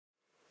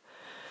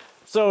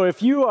So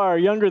if you are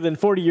younger than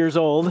 40 years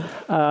old,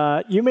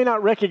 you may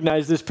not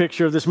recognize this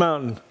picture of this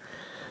mountain.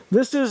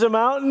 This is a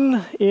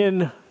mountain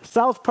in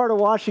south part of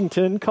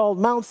Washington called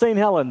Mount St.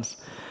 Helens.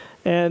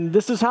 And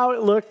this is how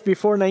it looked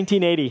before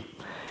 1980.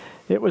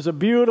 It was a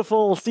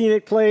beautiful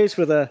scenic place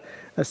with a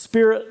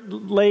spirit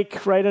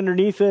lake right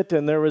underneath it,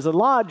 and there was a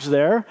lodge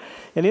there.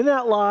 And in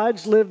that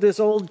lodge lived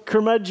this old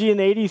curmudgeon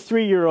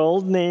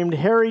 83-year-old named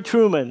Harry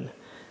Truman.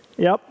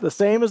 Yep, the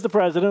same as the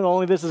president,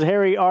 only this is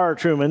Harry R.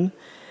 Truman.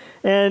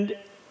 And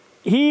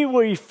he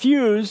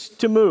refused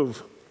to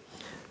move.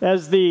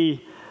 As the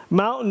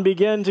mountain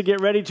began to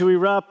get ready to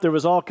erupt, there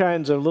was all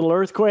kinds of little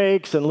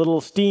earthquakes and little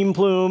steam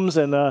plumes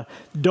and a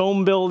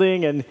dome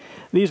building, and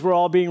these were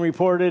all being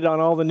reported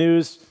on all the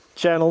news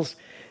channels.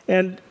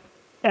 And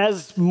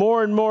as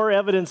more and more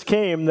evidence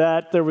came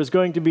that there was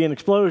going to be an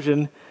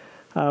explosion,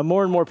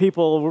 more and more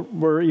people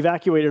were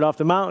evacuated off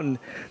the mountain.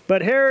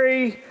 But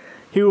Harry,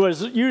 who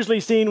was usually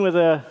seen with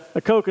a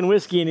Coke and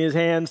whiskey in his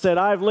hand, said,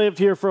 "I've lived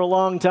here for a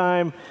long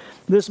time.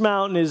 This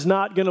mountain is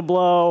not going to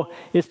blow.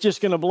 It's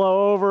just going to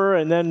blow over,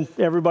 and then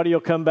everybody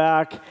will come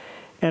back.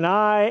 And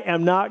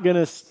I'm not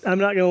going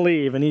to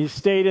leave." And he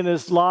stayed in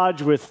this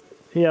lodge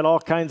he had all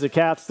kinds of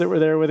cats that were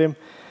there with him.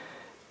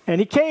 And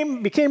he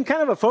became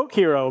kind of a folk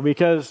hero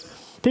because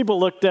people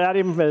looked at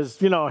him as,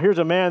 here's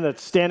a man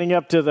that's standing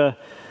up to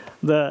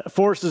the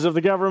forces of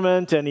the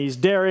government, and he's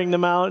daring the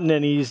mountain,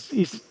 and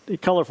he's a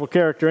colorful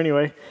character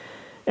anyway.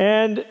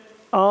 And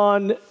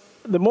on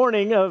the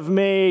morning of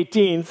May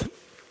 18th,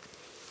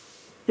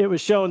 it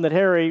was shown that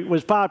Harry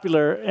was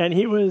popular, and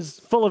he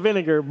was full of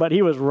vinegar, but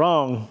he was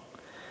wrong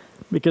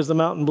because the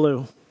mountain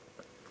blew.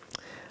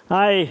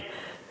 I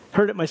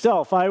heard it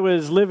myself. I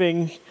was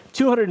living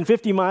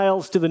 250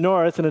 miles to the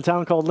north in a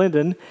town called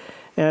Linden,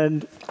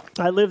 and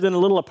I lived in a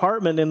little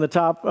apartment in the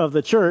top of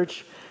the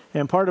church.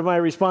 And part of my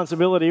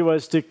responsibility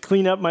was to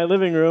clean up my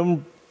living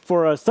room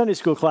for a Sunday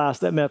school class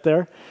that met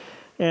there.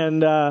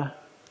 And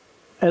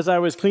as I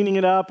was cleaning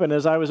it up and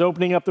as I was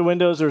opening up the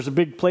windows, there was a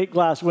big plate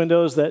glass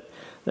windows that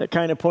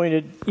kind of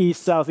pointed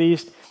east,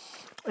 southeast.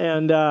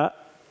 And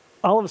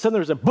all of a sudden there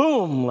was a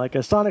boom, like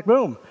a sonic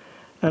boom.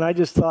 And I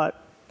just thought,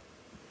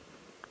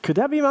 could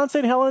that be Mount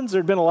St. Helens?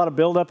 There'd been a lot of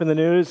buildup in the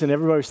news and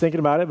everybody was thinking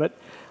about it. But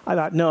I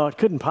thought, no, it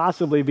couldn't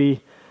possibly be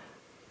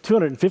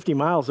 250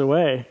 miles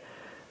away.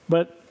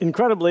 But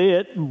incredibly,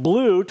 it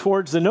blew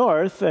towards the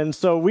north, and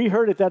so we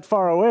heard it that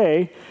far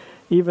away,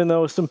 even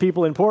though some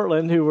people in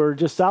Portland who were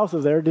just south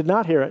of there did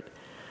not hear it.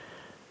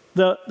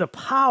 The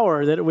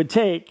power that it would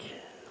take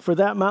for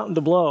that mountain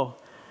to blow.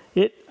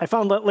 I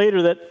found out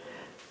later that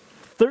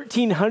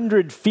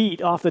 1,300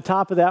 feet off the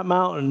top of that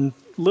mountain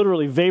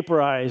literally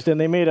vaporized, and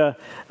they made a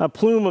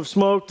plume of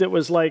smoke that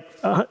was like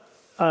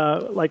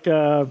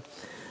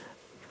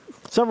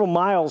several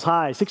miles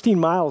high, 16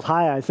 miles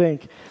high, I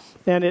think,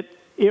 and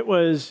it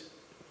was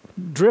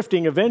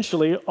drifting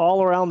eventually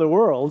all around the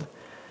world.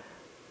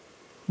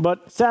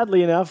 But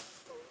sadly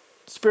enough,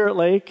 Spirit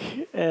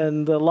Lake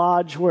and the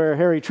lodge where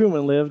Harry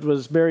Truman lived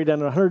was buried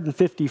under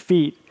 150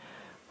 feet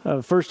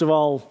of, first of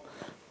all,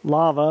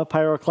 lava,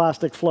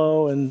 pyroclastic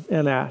flow, and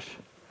ash.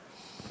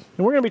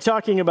 And we're going to be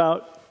talking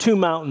about two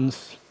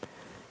mountains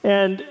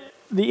and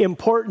the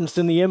importance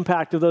and the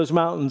impact of those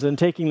mountains and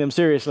taking them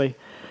seriously.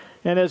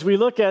 And as we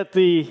look at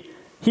the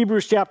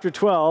Hebrews chapter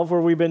 12,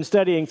 where we've been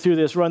studying through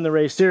this Run the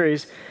Race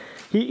series,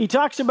 he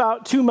talks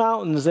about two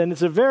mountains, and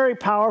it's a very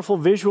powerful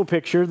visual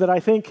picture that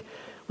I think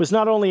was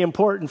not only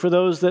important for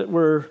those that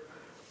were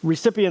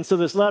recipients of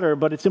this letter,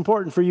 but it's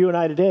important for you and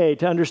I today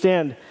to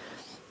understand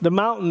the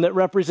mountain that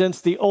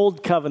represents the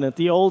Old Covenant,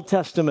 the Old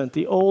Testament,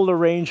 the old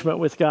arrangement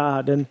with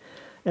God, and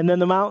then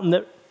the mountain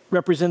that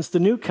represents the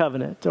New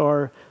Covenant,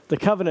 or the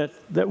covenant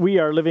that we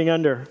are living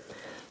under.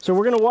 So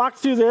we're going to walk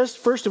through this,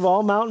 first of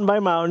all, mountain by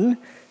mountain,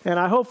 and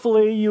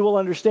hopefully you will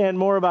understand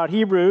more about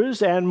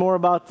Hebrews and more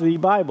about the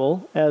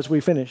Bible as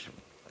we finish.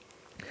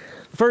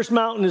 The first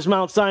mountain is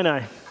Mount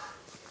Sinai.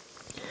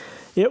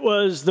 It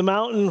was the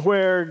mountain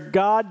where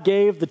God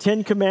gave the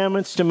Ten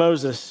Commandments to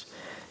Moses.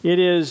 It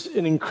is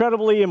an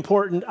incredibly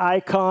important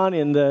icon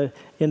in the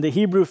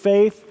Hebrew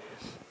faith,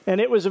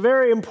 and it was a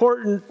very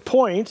important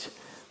point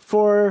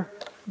for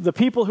the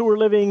people who were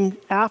living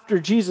after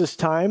Jesus'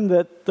 time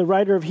that the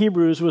writer of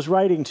Hebrews was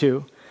writing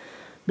to,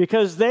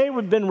 because they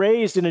had been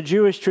raised in a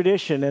Jewish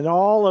tradition and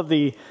all of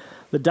the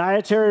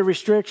dietary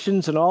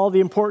restrictions and all the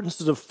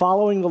importances of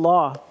following the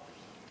law.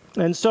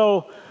 And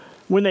so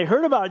when they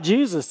heard about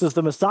Jesus as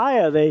the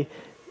Messiah,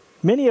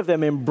 many of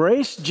them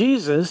embraced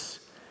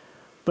Jesus,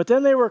 but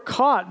then they were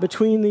caught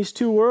between these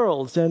two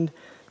worlds. And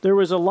there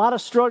was a lot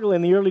of struggle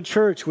in the early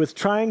church with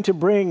trying to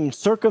bring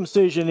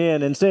circumcision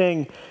in and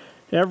saying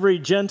every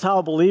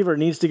Gentile believer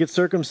needs to get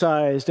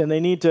circumcised, and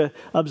they need to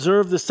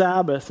observe the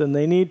Sabbath, and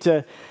they need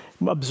to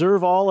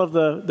observe all of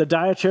the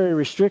dietary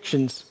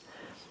restrictions.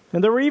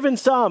 And there were even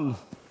some,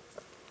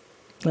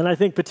 and I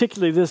think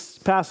particularly this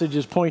passage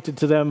is pointed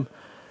to them,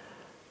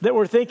 that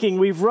were thinking,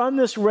 we've run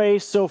this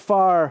race so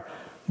far,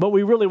 but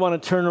we really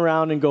want to turn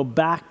around and go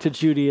back to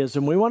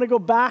Judaism. We want to go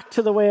back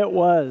to the way it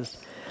was.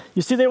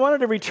 You see, they wanted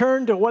to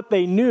return to what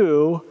they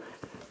knew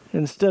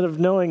instead of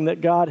knowing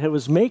that God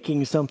was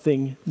making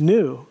something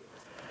new.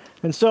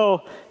 And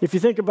so if you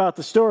think about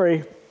the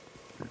story,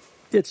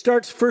 it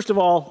starts, first of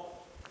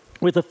all,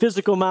 with a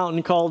physical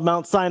mountain called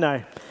Mount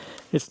Sinai.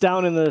 It's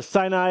down in the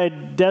Sinai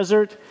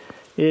desert.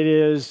 It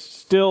is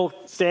still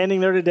standing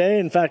there today.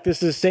 In fact,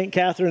 this is St.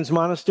 Catherine's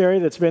Monastery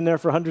that's been there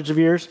for hundreds of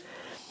years.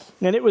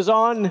 And it was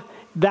on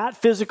that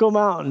physical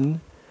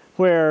mountain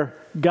where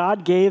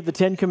God gave the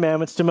Ten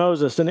Commandments to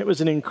Moses. And it was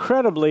an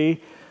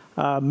incredibly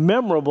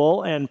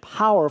memorable and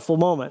powerful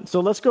moment. So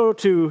let's go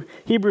to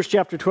Hebrews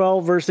chapter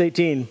 12, verse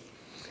 18.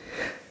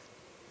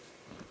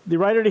 The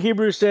writer to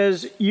Hebrews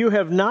says, "You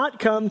have not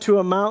come to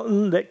a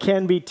mountain that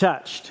can be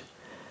touched."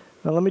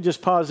 Now let me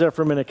just pause there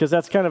for a minute, because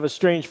that's kind of a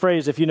strange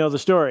phrase if you know the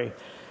story.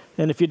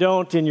 And if you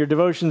don't, in your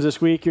devotions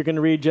this week, you're going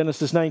to read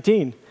Genesis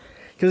 19.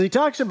 Because he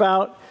talks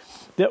about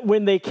that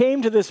when they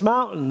came to this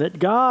mountain, that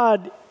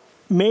God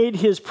made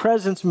his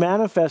presence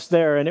manifest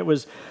there, and it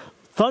was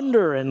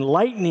thunder and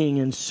lightning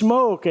and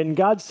smoke. And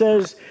God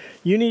says,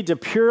 you need to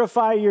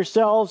purify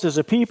yourselves as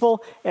a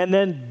people, and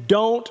then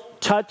don't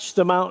touch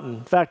the mountain.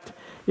 In fact,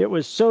 it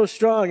was so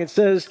strong. It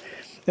says,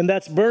 and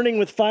that's burning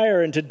with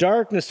fire into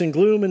darkness and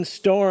gloom and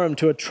storm,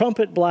 to a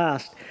trumpet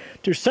blast,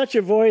 to such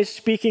a voice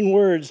speaking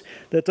words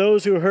that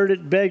those who heard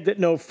it begged that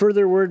no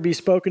further word be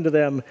spoken to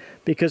them,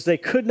 because they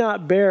could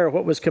not bear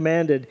what was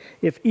commanded.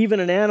 If even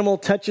an animal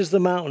touches the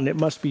mountain, it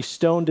must be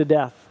stoned to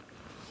death.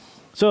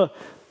 So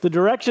the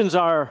directions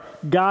are,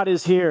 God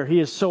is here. He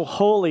is so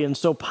holy and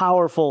so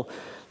powerful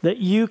that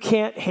you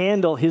can't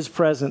handle his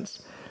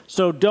presence.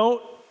 So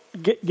don't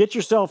get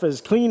yourself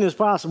as clean as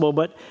possible,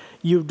 but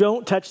you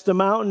don't touch the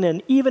mountain.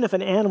 And even if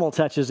an animal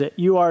touches it,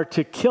 you are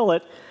to kill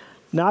it,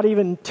 not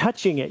even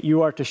touching it.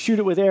 You are to shoot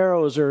it with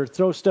arrows or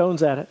throw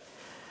stones at it.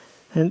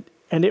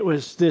 And it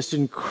was this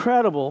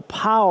incredible,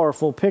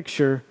 powerful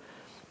picture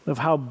of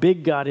how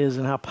big God is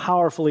and how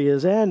powerful he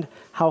is and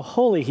how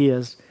holy he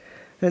is.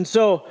 And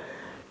so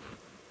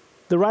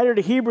the writer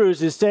to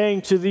Hebrews is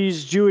saying to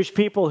these Jewish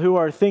people who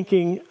are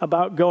thinking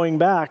about going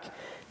back,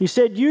 he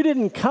said, you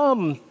didn't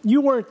come, you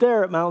weren't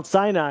there at Mount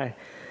Sinai.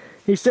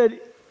 He said,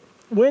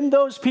 when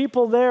those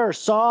people there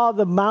saw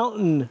the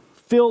mountain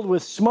filled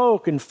with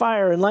smoke and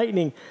fire and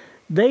lightning,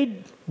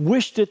 they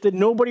wished it that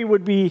nobody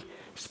would be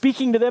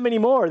speaking to them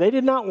anymore. They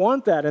did not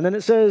want that. And then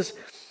it says,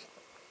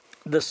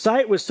 the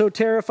sight was so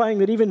terrifying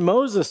that even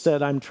Moses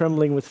said, I'm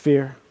trembling with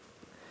fear.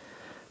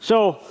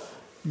 So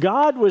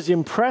God was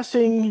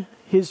impressing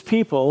his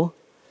people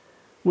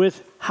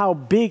with how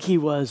big he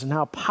was and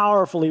how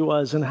powerful he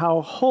was and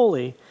how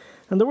holy.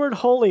 And the word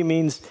holy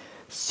means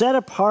set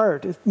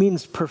apart. It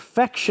means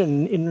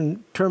perfection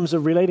in terms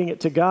of relating it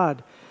to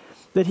God.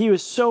 That he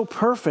was so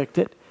perfect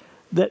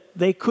that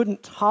they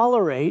couldn't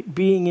tolerate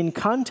being in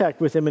contact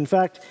with him. In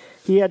fact,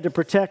 he had to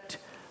protect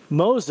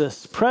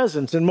Moses'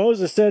 presence. And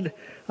Moses said,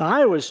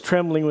 I was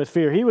trembling with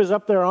fear. He was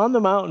up there on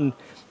the mountain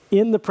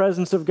in the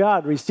presence of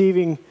God,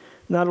 receiving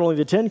not only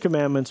the Ten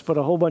Commandments, but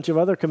a whole bunch of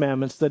other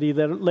commandments that he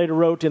later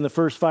wrote in the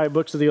first 5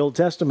 books of the Old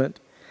Testament.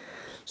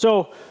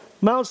 So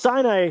Mount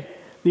Sinai,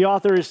 the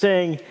author is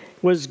saying,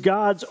 was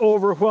God's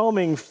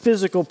overwhelming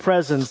physical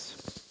presence.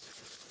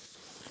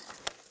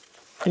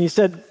 And he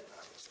said,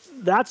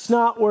 that's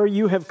not where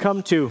you have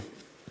come to.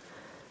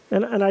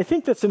 And I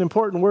think that's an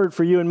important word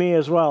for you and me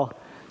as well.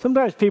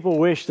 Sometimes people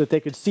wish that they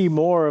could see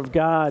more of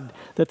God,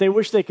 that they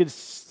wish they could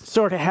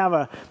sort of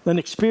have an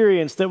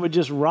experience that would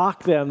just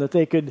rock them, that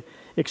they could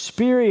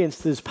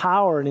experience his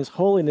power and his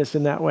holiness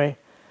in that way.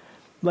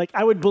 Like,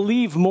 I would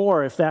believe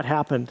more if that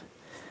happened.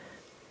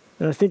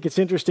 And I think it's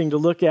interesting to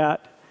look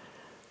at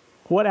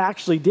what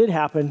actually did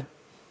happen,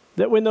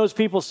 that when those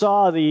people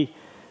saw the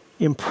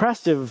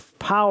impressive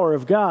power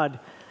of God,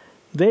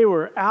 they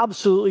were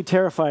absolutely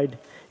terrified.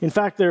 In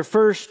fact, their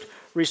first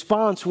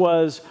response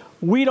was,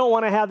 we don't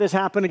want to have this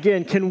happen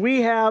again. Can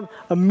we have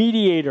a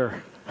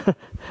mediator?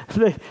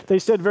 They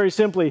said very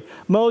simply,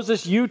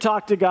 Moses, you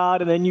talk to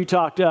God and then you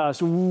talk to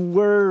us.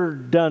 We're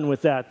done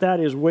with that.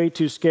 That is way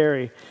too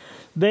scary.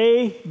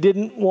 They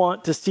didn't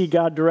want to see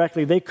God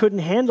directly. They couldn't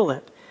handle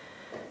it.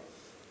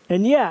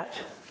 And yet,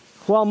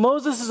 while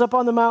Moses is up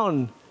on the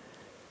mountain,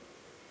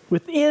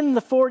 within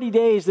the 40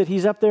 days that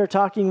he's up there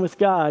talking with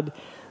God,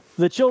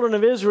 the children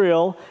of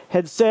Israel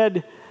had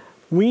said,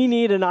 we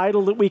need an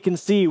idol that we can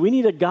see. We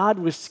need a God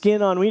with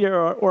skin on,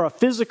 or a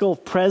physical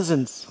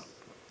presence.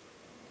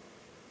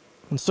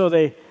 And so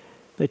they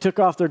took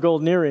off their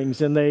golden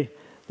earrings and they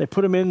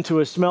put them into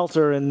a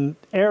smelter, and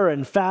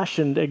Aaron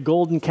fashioned a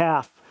golden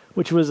calf,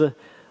 which was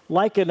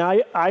like an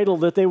idol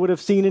that they would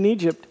have seen in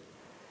Egypt.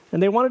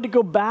 And they wanted to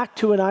go back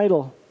to an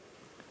idol.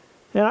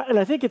 And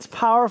I think it's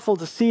powerful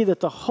to see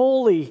that the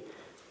holy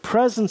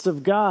presence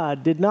of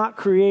God did not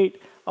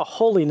create a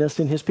holiness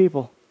in his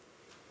people.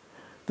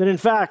 That in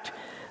fact,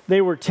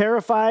 they were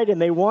terrified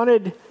and they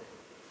wanted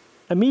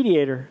a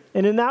mediator.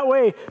 And in that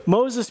way,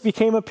 Moses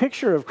became a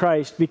picture of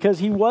Christ because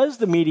he was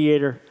the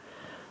mediator.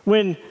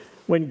 When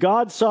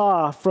God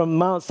saw from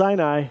Mount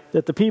Sinai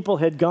that the people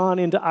had gone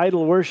into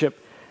idol worship,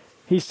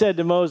 he said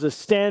to Moses,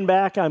 stand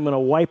back, I'm going to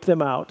wipe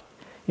them out.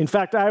 In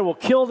fact, I will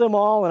kill them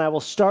all and I will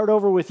start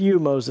over with you,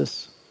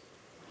 Moses.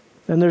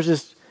 And there's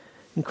this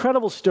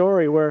incredible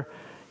story where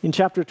in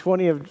chapter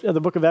 20 of the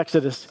book of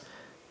Exodus,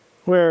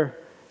 where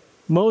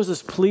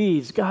Moses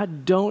pleads,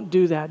 God, don't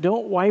do that.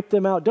 Don't wipe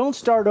them out. Don't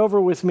start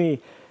over with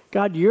me.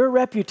 God, your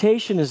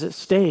reputation is at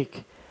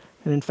stake.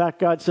 And in fact,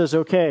 God says,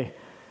 okay,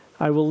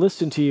 I will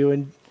listen to you.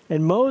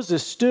 And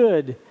Moses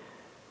stood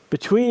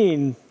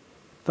between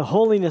the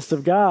holiness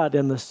of God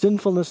and the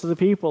sinfulness of the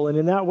people. And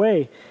in that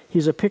way,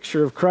 he's a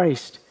picture of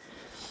Christ.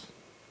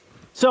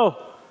 So,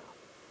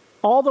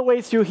 all the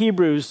way through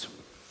Hebrews,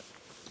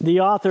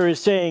 the author is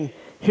saying,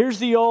 here's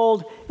the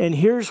old and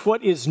here's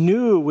what is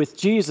new with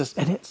Jesus.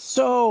 And it's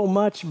so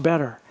much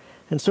better.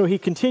 And so he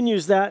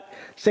continues that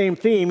same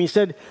theme. He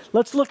said,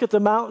 let's look at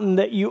the mountain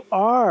that you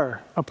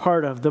are a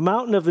part of, the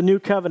mountain of the new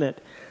covenant.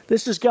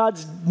 This is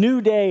God's new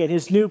day and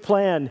his new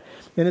plan.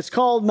 And it's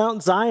called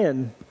Mount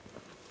Zion.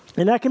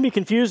 And that can be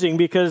confusing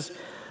because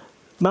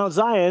Mount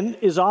Zion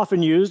is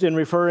often used in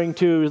referring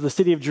to the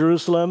city of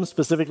Jerusalem,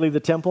 specifically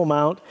the Temple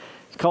Mount.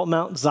 It's called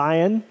Mount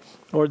Zion,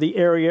 or the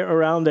area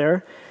around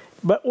there.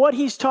 But what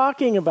he's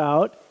talking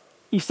about,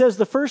 he says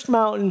the first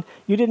mountain,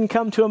 you didn't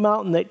come to a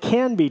mountain that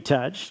can be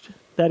touched.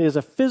 That is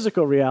a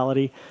physical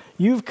reality.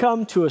 You've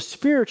come to a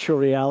spiritual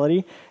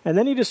reality. And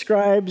then he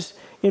describes,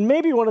 in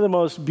maybe one of the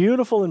most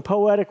beautiful and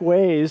poetic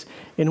ways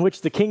in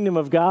which the kingdom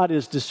of God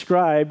is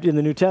described in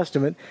the New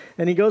Testament.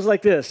 And he goes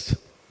like this.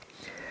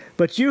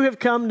 But you have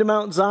come to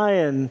Mount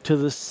Zion, to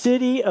the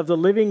city of the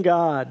living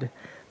God,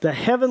 the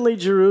heavenly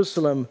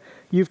Jerusalem.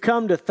 You've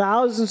come to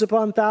thousands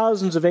upon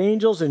thousands of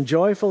angels in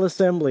joyful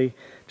assembly,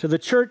 to the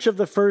church of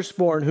the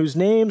firstborn, whose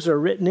names are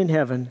written in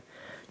heaven.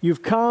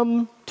 You've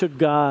come to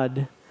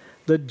God,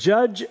 the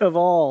judge of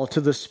all,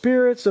 to the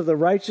spirits of the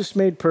righteous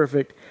made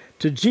perfect,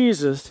 to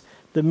Jesus,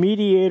 the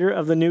mediator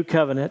of the new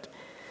covenant.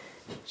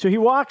 So he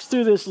walks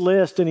through this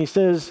list and he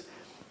says,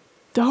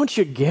 don't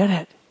you get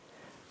it?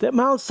 That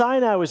Mount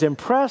Sinai was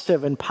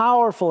impressive and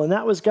powerful, and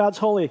that was God's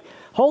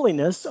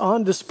holiness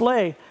on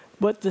display.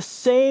 But the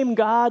same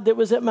God that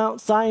was at Mount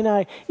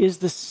Sinai is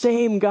the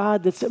same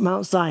God that's at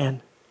Mount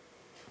Zion.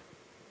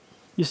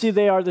 You see,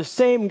 they are the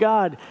same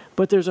God,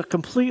 but there's a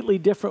completely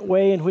different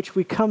way in which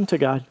we come to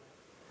God.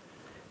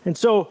 And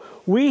so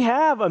we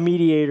have a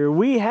mediator.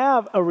 We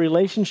have a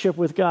relationship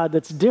with God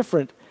that's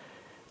different,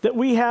 that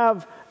we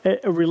have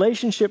a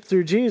relationship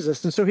through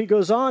Jesus. And so he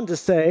goes on to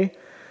say,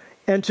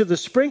 and to the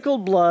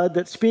sprinkled blood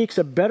that speaks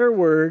a better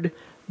word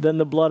than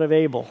the blood of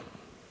Abel.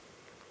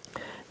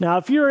 Now,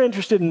 if you're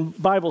interested in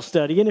Bible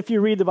study, and if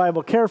you read the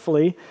Bible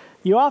carefully,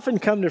 you often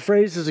come to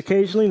phrases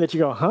occasionally that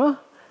you go, huh?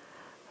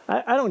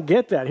 I don't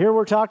get that. Here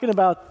we're talking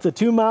about the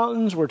two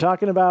mountains. We're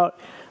talking about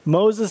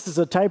Moses as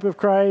a type of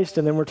Christ,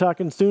 and then we're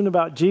talking soon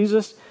about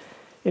Jesus.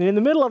 And in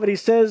the middle of it, he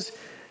says,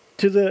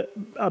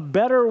 a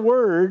better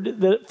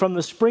word from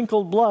the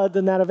sprinkled blood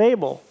than that of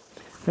Abel.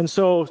 And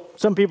so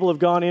some people have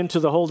gone into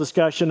the whole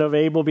discussion of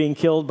Abel being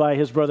killed by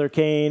his brother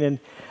Cain, and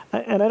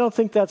I don't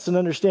think that's an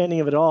understanding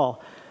of it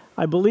all.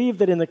 I believe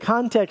that in the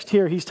context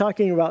here, he's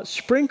talking about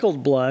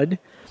sprinkled blood,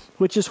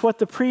 which is what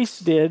the priests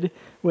did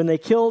when they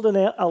killed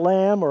a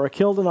lamb or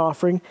killed an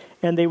offering,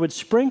 and they would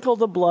sprinkle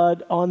the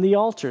blood on the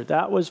altar.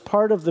 That was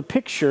part of the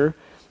picture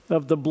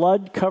of the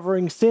blood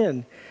covering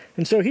sin.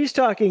 And so he's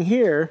talking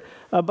here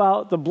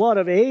about the blood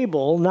of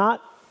Abel,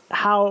 not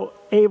how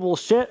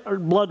Abel's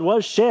blood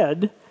was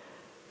shed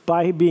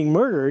by being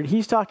murdered.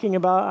 He's talking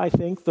about, I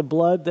think, the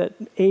blood that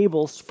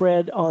Abel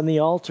spread on the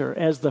altar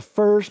as the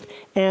first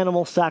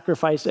animal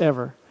sacrifice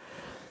ever.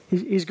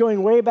 He's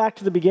going way back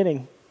to the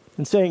beginning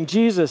and saying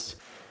Jesus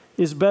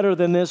is better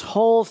than this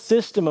whole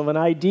system of an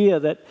idea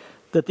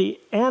that the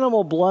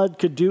animal blood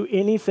could do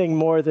anything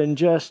more than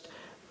just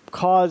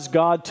cause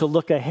God to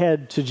look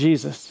ahead to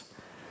Jesus.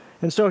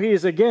 And so he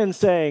is again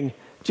saying,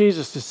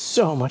 Jesus is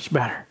so much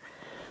better.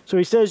 So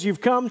he says,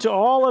 you've come to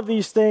all of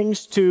these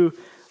things, to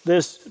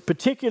this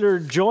particular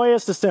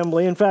joyous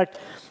assembly. In fact,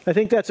 I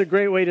think that's a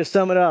great way to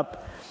sum it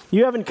up.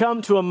 You haven't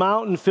come to a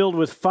mountain filled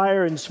with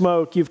fire and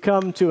smoke. You've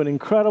come to an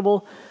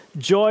incredible,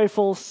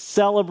 joyful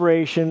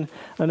celebration,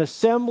 an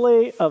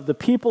assembly of the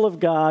people of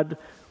God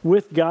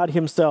with God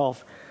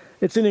himself.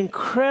 It's an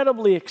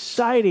incredibly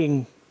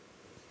exciting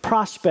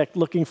prospect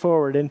looking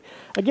forward. And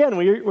again,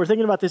 we're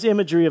thinking about this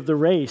imagery of the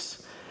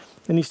race.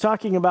 And he's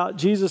talking about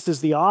Jesus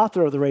as the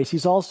author of the race.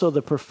 He's also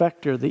the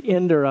perfecter, the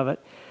ender of it.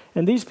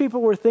 And these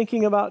people were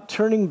thinking about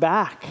turning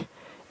back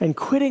and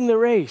quitting the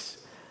race.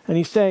 And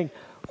he's saying,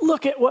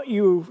 look at what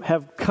you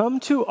have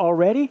come to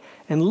already,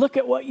 and look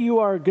at what you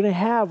are going to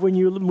have when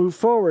you move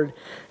forward.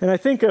 And I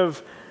think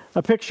of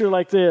a picture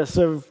like this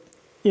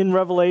in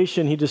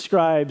Revelation, he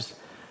describes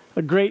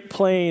a great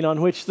plain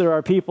on which there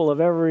are people of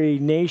every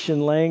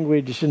nation,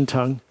 language, and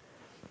tongue.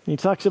 And he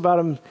talks about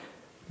them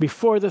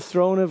before the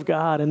throne of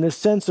God, and this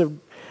sense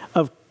of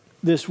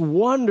this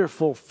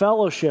wonderful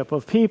fellowship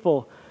of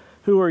people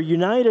who are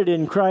united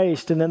in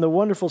Christ, and then the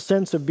wonderful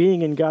sense of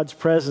being in God's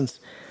presence.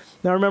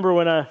 Now, I remember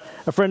when a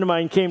friend of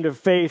mine came to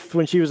faith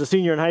when she was a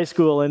senior in high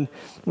school, and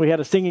we had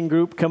a singing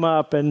group come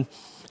up, and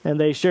And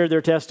they shared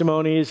their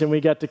testimonies, and we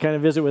got to kind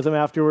of visit with them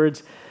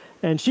afterwards.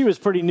 And she was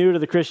pretty new to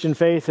the Christian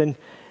faith,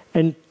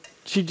 and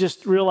she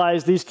just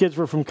realized these kids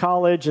were from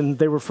college, and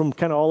they were from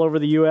kind of all over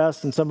the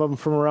U.S., and some of them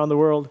from around the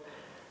world.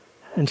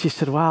 And she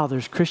said, wow,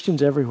 there's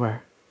Christians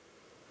everywhere.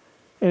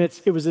 And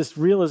it was this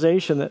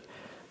realization that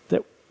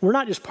we're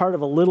not just part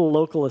of a little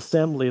local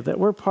assembly, that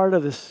we're part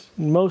of this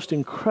most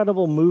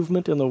incredible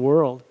movement in the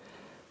world,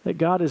 that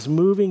God is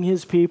moving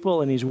his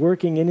people, and he's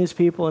working in his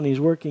people, and he's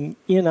working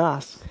in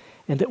us,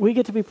 and that we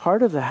get to be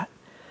part of that.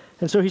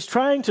 And so he's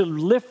trying to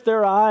lift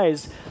their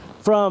eyes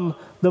from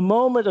the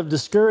moment of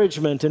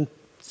discouragement. And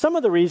some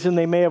of the reason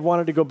they may have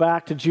wanted to go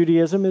back to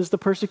Judaism is the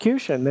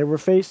persecution. They were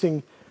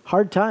facing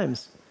hard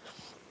times.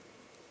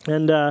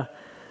 And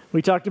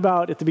we talked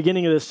about at the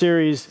beginning of this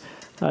series,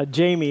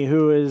 Jamie,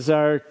 who is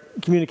our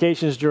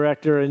communications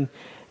director,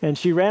 and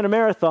she ran a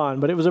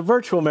marathon, but it was a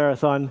virtual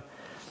marathon.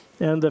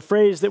 And the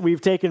phrase that we've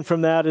taken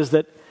from that is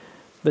that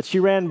she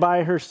ran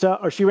by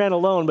herself, or she ran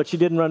alone, but she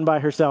didn't run by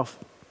herself.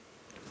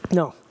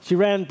 No, she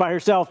ran by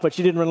herself, but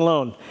she didn't run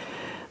alone.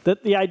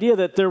 That the idea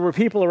that there were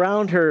people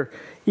around her,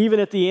 even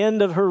at the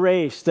end of her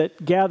race,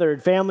 that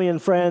gathered, family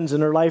and friends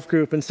in her life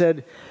group, and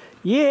said,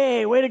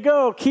 yay, way to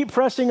go, keep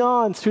pressing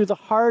on through the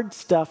hard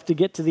stuff to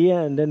get to the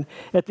end. And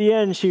at the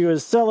end, she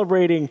was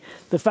celebrating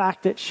the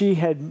fact that she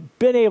had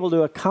been able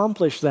to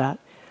accomplish that.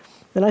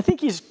 And I think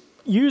he's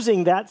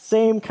using that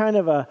same kind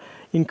of a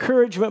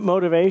encouragement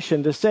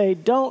motivation to say,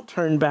 don't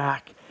turn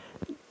back.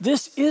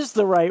 This is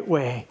the right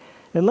way.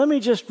 And let me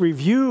just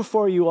review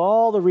for you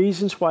all the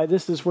reasons why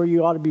this is where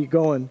you ought to be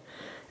going.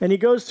 And he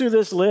goes through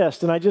this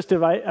list, and I just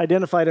have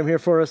identified them here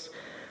for us.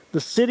 The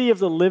city of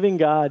the living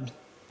God.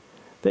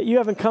 That you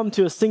haven't come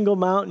to a single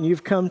mountain,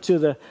 you've come to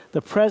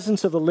the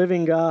presence of the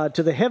living God,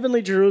 to the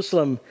heavenly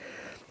Jerusalem,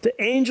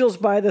 to angels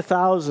by the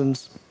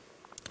thousands.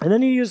 And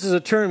then he uses a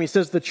term, he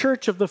says, the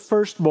church of the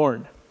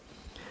firstborn.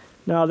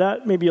 Now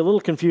that may be a little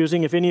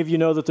confusing if any of you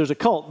know that there's a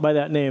cult by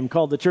that name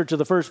called the church of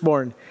the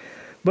firstborn.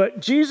 But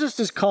Jesus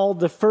is called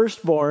the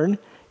firstborn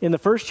in the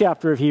first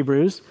chapter of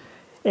Hebrews,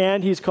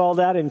 and he's called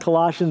that in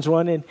Colossians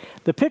 1. And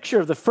the picture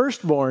of the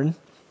firstborn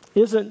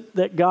isn't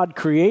that God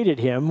created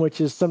him, which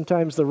is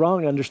sometimes the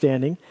wrong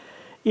understanding.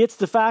 It's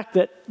the fact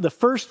that the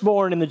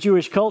firstborn in the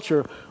Jewish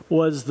culture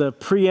was the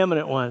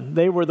preeminent one.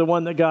 They were the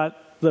one that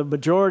got the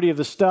majority of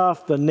the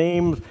stuff, the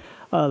name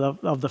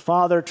of the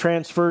Father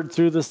transferred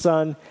through the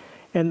Son.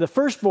 And the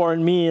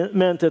firstborn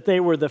meant that they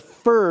were the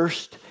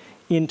first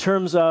in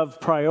terms of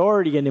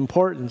priority and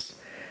importance.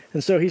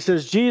 And so he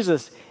says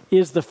Jesus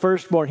is the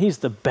firstborn. He's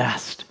the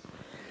best.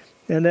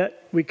 And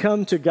that we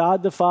come to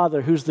God the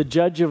Father, who's the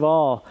judge of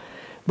all.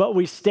 But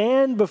we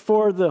stand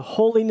before the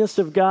holiness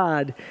of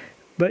God,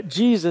 but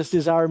Jesus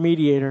is our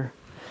mediator.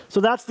 So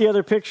that's the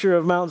other picture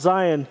of Mount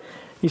Zion.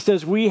 He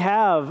says we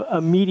have a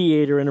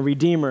mediator and a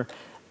redeemer.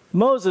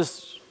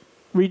 Moses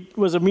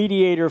was a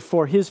mediator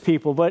for his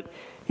people, but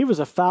he was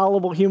a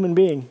fallible human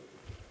being.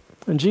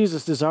 And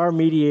Jesus is our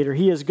mediator.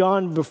 He has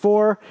gone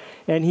before,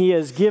 and he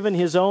has given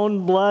his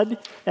own blood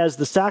as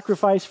the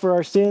sacrifice for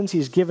our sins.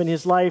 He's given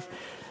his life.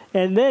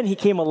 And then he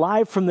came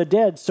alive from the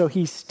dead, so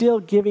he's still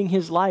giving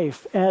his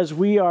life as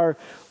we are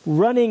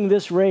running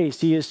this race.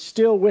 He is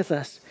still with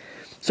us.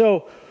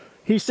 So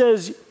he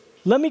says,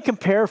 let me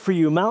compare for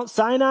you. Mount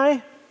Sinai,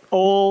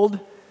 old,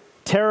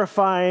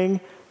 terrifying.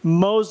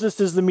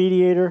 Moses is the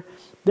mediator.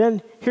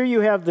 Then here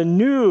you have the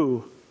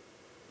new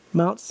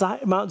Mount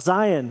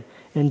Zion,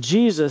 and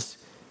Jesus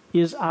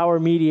is our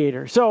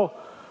mediator. So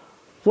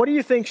what do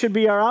you think should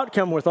be our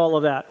outcome with all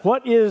of that?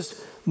 What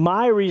is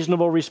my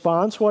reasonable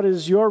response? What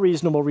is your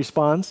reasonable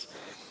response?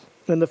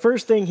 And the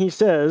first thing he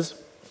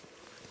says,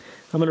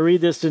 I'm going to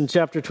read this in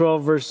chapter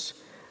 12, verse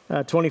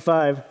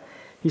 25.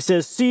 He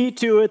says, see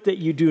to it that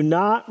you do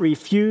not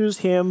refuse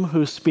him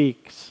who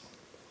speaks.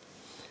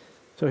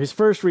 So his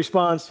first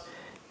response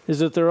is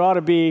that there ought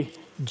to be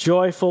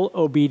joyful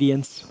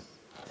obedience.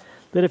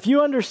 That if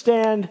you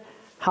understand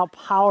how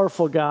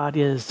powerful God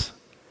is,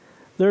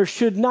 there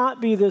should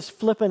not be this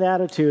flippant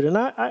attitude. And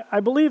I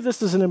believe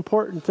this is an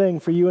important thing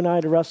for you and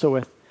I to wrestle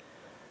with.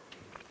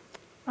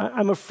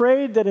 I'm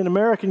afraid that in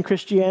American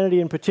Christianity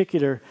in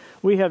particular,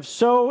 we have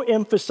so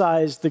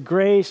emphasized the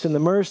grace and the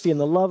mercy and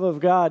the love of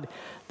God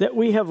that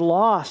we have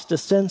lost a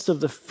sense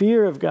of the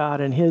fear of God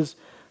and his,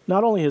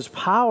 not only his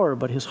power,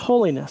 but his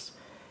holiness.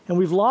 And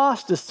we've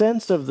lost a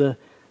sense of the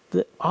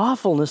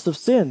awfulness of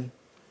sin.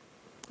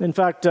 In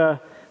fact,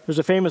 there's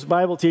a famous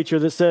Bible teacher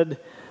that said,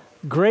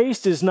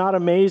 grace is not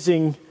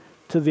amazing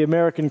to the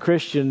American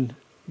Christian.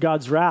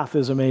 God's wrath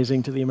is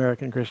amazing to the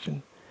American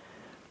Christian.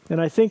 And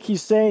I think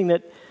he's saying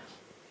that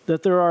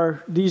there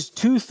are these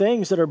two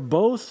things that are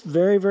both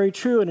very, very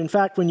true. And in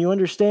fact, when you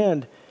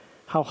understand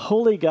how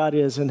holy God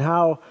is and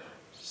how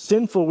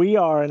sinful we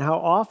are and how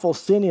awful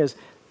sin is,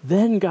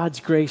 then God's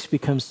grace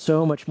becomes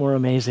so much more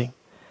amazing.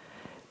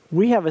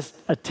 We have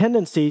a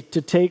tendency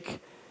to take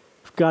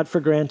God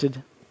for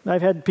granted.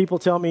 I've had people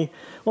tell me,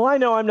 well, I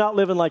know I'm not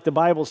living like the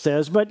Bible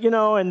says, but,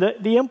 and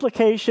the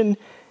implication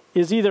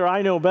is either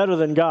I know better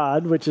than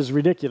God, which is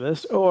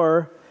ridiculous,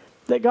 or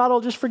that God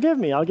will just forgive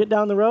me. I'll get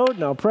down the road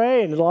and I'll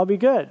pray and it'll all be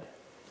good.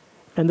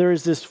 And there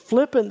is this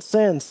flippant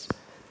sense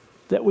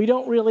that we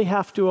don't really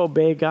have to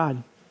obey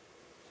God.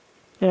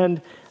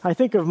 And I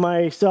think of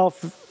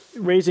myself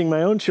raising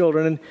my own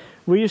children, and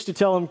we used to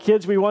tell them,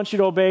 kids, we want you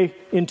to obey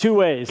in 2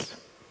 ways,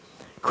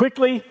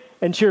 quickly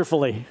and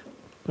cheerfully.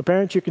 The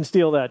parents, you can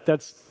steal that.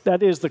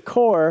 That is the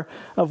core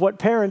of what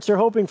parents are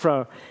hoping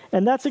for.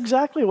 And that's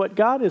exactly what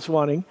God is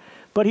wanting,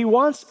 but he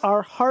wants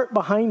our heart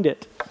behind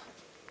it.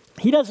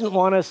 He doesn't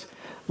want us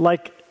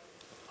like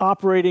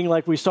operating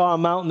like we saw a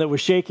mountain that was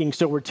shaking,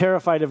 so we're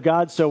terrified of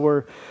God, so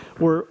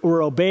we're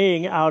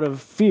obeying out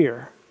of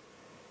fear.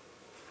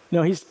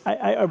 No,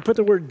 I put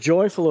the word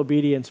joyful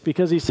obedience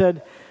because he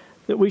said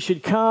that we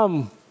should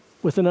come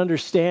with an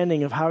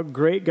understanding of how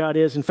great God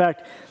is. In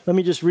fact, let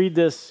me just read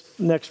this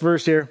next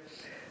verse here.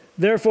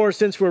 Therefore,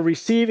 since we're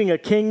receiving a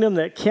kingdom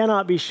that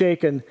cannot be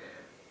shaken,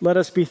 let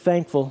us be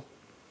thankful.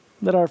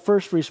 That our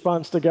first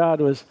response to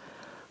God was,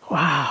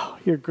 wow,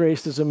 your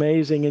grace is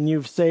amazing and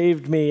you've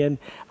saved me and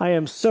I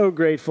am so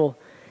grateful.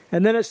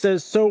 And then it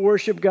says, so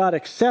worship God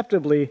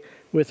acceptably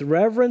with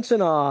reverence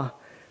and awe,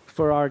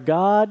 for our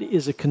God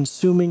is a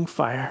consuming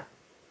fire.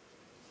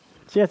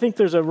 See, I think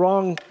there's a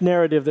wrong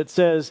narrative that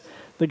says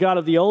the God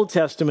of the Old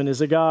Testament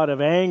is a God of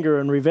anger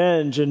and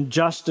revenge and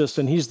justice,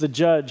 and he's the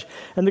judge.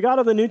 And the God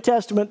of the New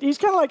Testament, he's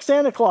kind of like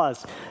Santa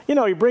Claus. You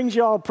know, he brings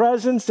you all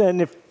presents,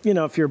 and if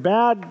you're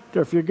bad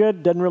or if you're good,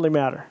 it doesn't really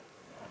matter.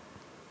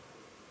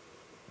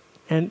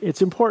 And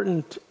it's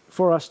important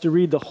for us to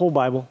read the whole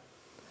Bible.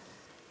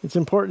 It's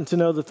important to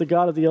know that the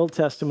God of the Old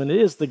Testament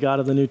is the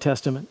God of the New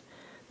Testament.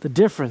 The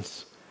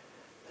difference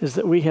is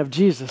that we have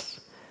Jesus.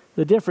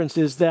 The difference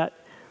is that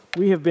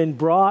we have been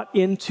brought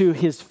into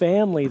his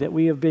family, that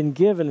we have been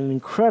given an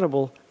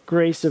incredible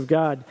grace of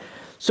God.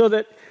 So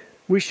that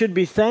we should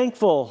be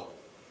thankful,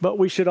 but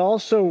we should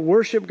also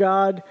worship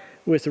God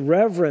with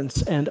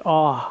reverence and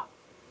awe.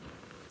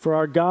 For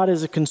our God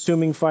is a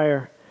consuming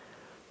fire.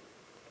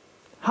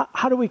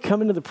 How do we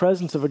come into the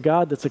presence of a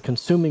God that's a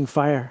consuming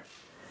fire?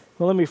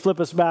 Well, let me flip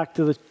us back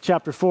to the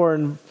chapter 4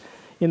 in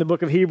the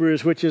book of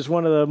Hebrews, which is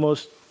one of the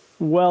most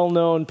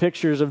well-known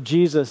pictures of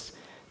Jesus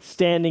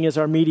standing as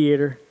our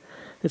mediator.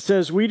 It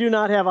says, we do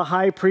not have a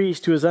high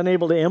priest who is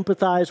unable to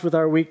empathize with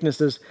our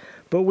weaknesses,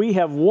 but we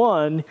have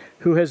one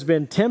who has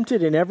been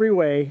tempted in every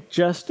way,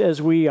 just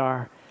as we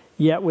are,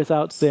 yet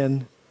without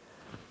sin.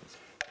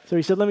 So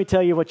he said, let me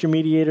tell you what your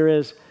mediator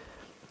is.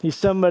 He's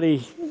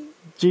somebody,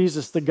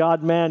 Jesus, the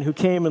God-man, who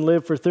came and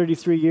lived for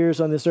 33 years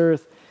on this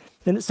earth.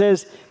 And it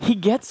says, he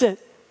gets it.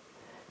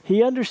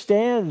 He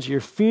understands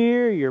your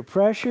fear, your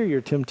pressure,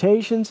 your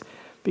temptations,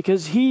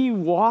 because he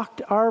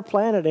walked our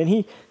planet,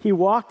 and he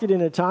walked it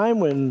in a time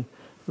when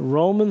the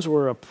Romans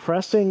were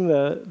oppressing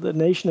the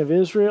nation of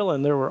Israel,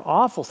 and there were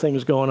awful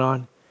things going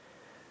on.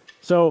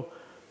 So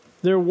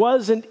there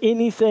wasn't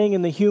anything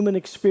in the human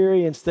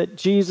experience that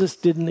Jesus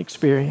didn't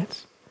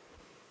experience.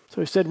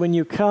 So he said, when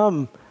you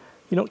come,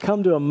 you don't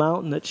come to a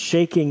mountain that's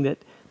shaking,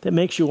 that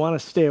makes you want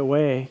to stay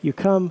away. You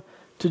come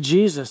to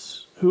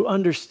Jesus, who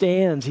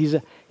understands. He's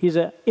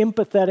an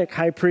empathetic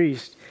high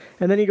priest.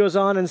 And then he goes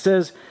on and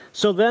says,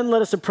 so then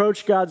let us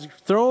approach God's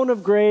throne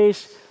of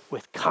grace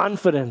with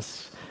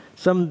confidence.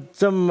 Some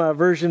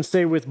versions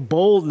say with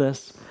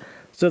boldness,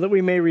 so that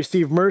we may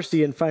receive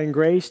mercy and find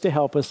grace to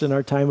help us in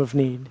our time of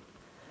need.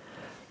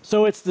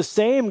 So it's the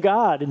same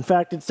God. In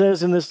fact, it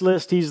says in this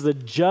list, he's the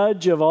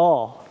judge of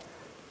all.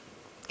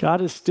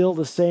 God is still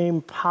the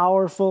same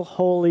powerful,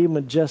 holy,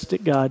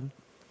 majestic God.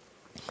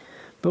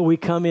 But we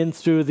come in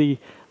through the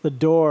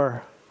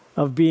door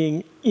of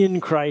being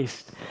in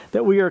Christ,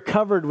 that we are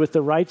covered with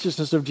the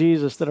righteousness of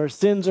Jesus, that our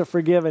sins are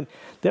forgiven,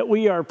 that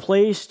we are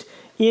placed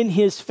in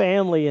his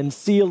family and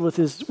sealed with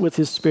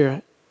his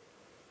Spirit.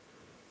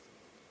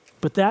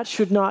 But that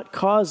should not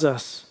cause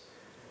us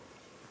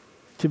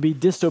to be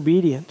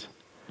disobedient.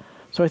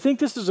 So I think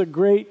this is a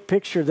great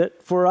picture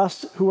that for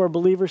us who are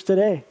believers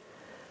today,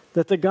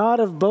 that the God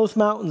of both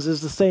mountains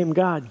is the same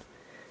God.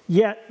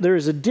 Yet there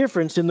is a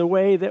difference in the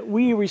way that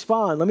we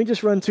respond. Let me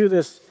just run through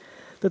this.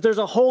 That there's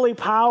a holy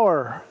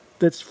power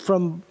that's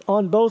from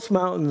on both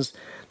mountains.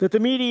 That the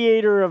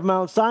mediator of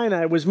Mount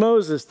Sinai was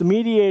Moses. The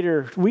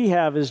mediator we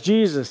have is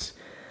Jesus.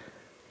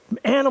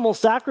 Animal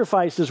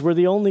sacrifices were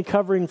the only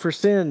covering for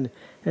sin.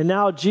 And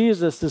now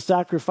Jesus has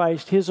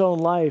sacrificed his own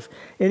life.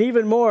 And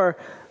even more,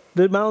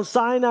 the Mount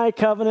Sinai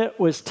covenant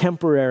was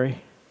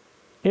temporary.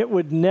 It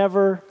would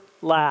never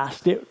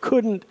last. It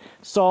couldn't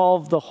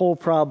solve the whole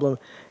problem.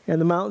 And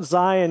the Mount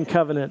Zion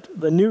covenant,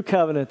 the new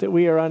covenant that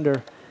we are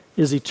under,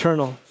 is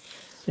eternal.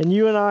 And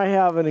you and I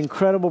have an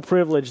incredible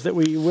privilege that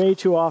we way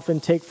too often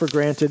take for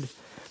granted,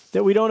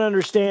 that we don't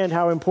understand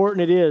how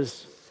important it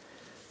is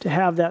to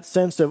have that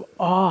sense of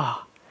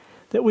awe,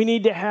 that we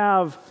need to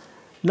have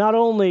not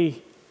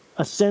only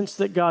a sense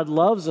that God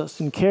loves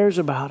us and cares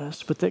about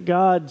us, but that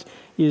God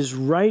is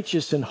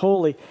righteous and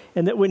holy,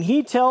 and that when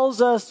he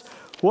tells us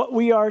what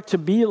we are to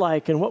be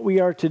like and what we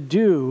are to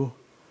do,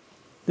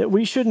 that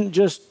we shouldn't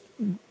just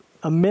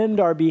amend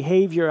our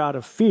behavior out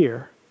of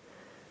fear,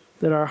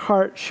 that our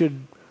heart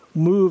should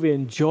move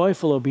in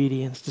joyful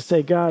obedience, to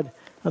say, God,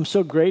 I'm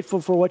so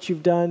grateful for what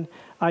you've done.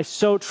 I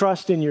so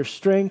trust in your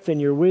strength and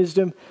your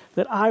wisdom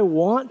that I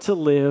want to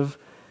live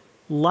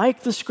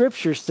like the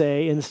scriptures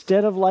say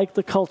instead of like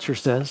the culture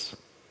says.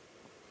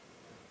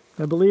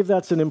 I believe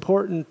that's an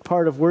important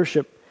part of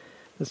worship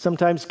that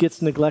sometimes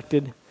gets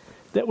neglected,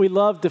 that we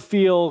love to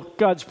feel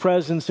God's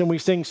presence and we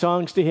sing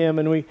songs to him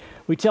and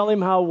we tell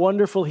him how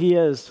wonderful he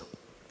is.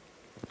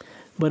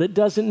 But it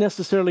doesn't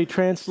necessarily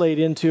translate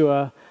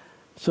into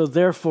so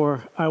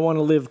therefore I want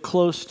to live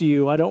close to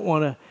you. I don't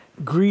want to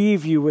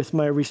grieve you with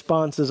my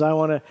responses. I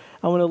want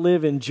to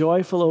live in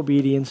joyful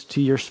obedience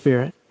to your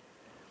Spirit.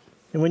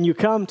 And when you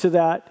come to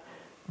that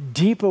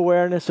deep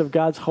awareness of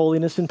God's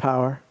holiness and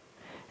power,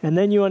 and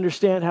then you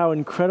understand how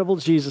incredible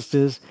Jesus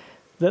is,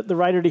 that the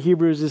writer to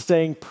Hebrews is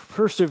saying,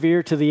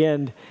 persevere to the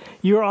end.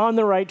 You're on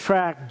the right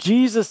track.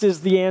 Jesus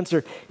is the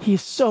answer.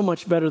 He's so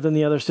much better than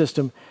the other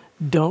system.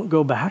 Don't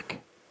go back.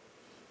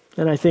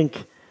 And I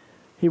think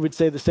he would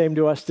say the same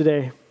to us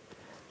today,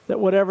 that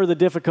whatever the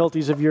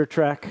difficulties of your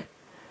trek,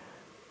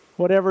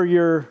 whatever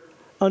your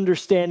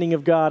understanding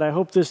of God, I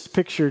hope this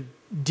picture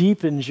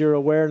deepens your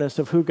awareness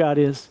of who God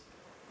is,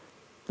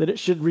 that it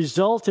should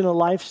result in a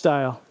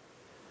lifestyle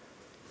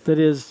that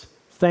is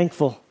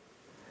thankful,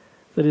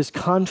 that is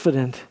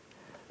confident,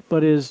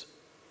 but is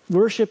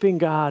worshiping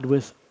God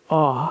with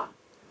awe.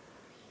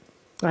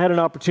 I had an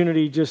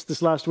opportunity just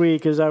this last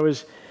week as I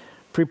was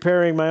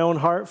preparing my own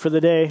heart for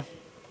the day,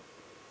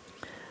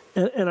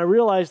 and I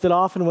realized that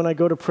often when I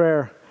go to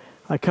prayer,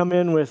 I come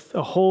in with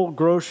a whole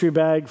grocery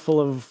bag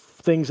full of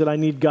things that I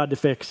need God to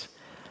fix.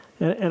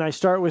 And I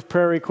start with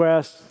prayer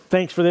requests,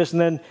 thanks for this, and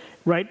then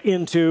right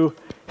into,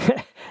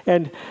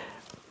 and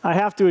I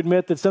have to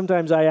admit that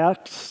sometimes I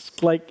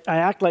act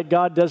like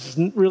God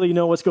doesn't really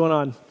know what's going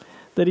on,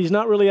 that he's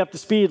not really up to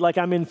speed, like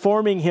I'm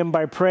informing him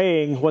by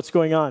praying what's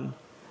going on.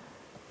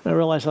 I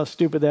realize how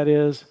stupid that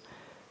is.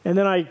 And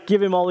then I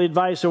give him all the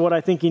advice or what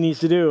I think he needs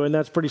to do, and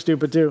that's pretty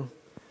stupid too.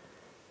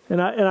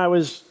 And I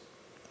was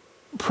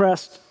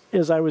pressed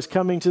as I was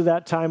coming to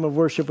that time of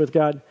worship with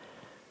God,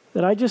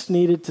 that I just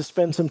needed to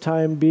spend some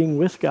time being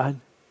with God,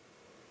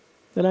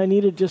 that I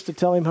needed just to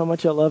tell him how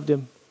much I loved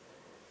him,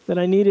 that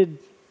I needed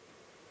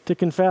to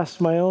confess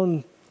my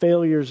own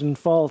failures and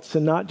faults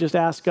and not just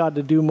ask God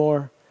to do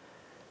more,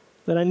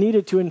 that I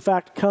needed to, in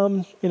fact,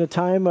 come in a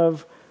time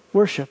of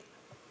worship.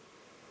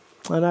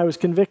 And I was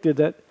convicted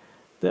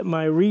that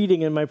my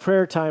reading and my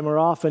prayer time are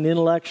often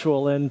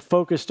intellectual and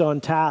focused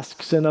on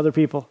tasks and other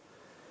people,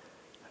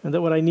 and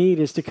that what I need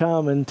is to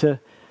come and to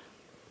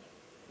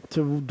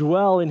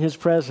dwell in his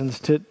presence,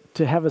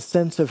 to have a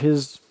sense of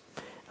his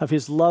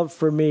love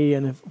for me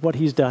and what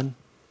he's done.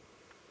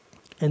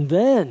 And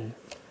then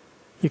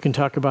you can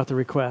talk about the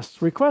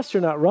requests. Requests are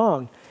not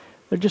wrong.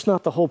 They're just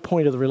not the whole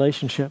point of the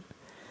relationship.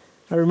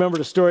 I remembered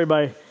a story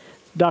by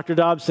Dr.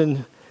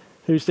 Dobson,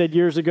 who said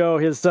years ago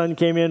his son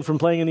came in from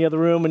playing in the other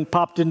room and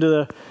popped into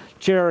the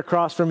chair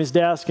across from his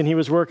desk, and he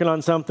was working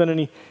on something,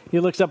 and he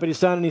looks up at his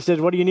son and he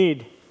said, "What do you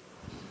need?"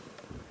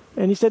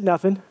 And he said,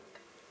 "Nothing."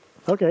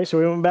 Okay, so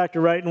he went back to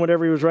writing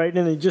whatever he was writing,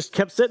 and he just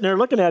kept sitting there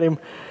looking at him.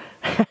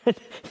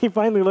 He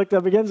finally looked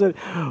up again and said,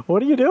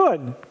 "What are you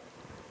doing?"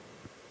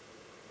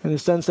 And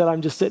his son said,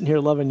 "I'm just sitting here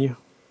loving you."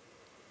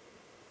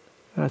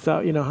 And I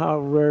thought, how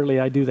rarely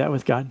I do that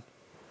with God.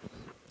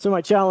 So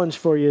my challenge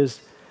for you is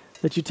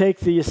that you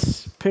take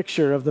this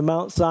picture of the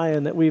Mount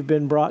Zion that we've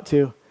been brought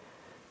to,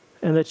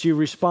 and that you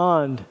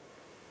respond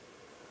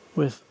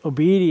with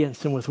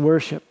obedience and with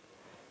worship.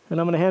 And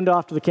I'm going to hand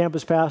off to the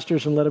campus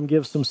pastors and let them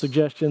give some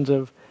suggestions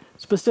of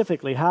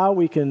specifically how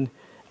we can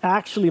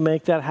actually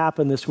make that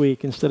happen this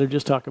week instead of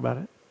just talk about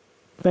it.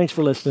 Thanks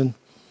for listening.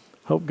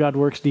 Hope God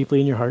works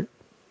deeply in your heart.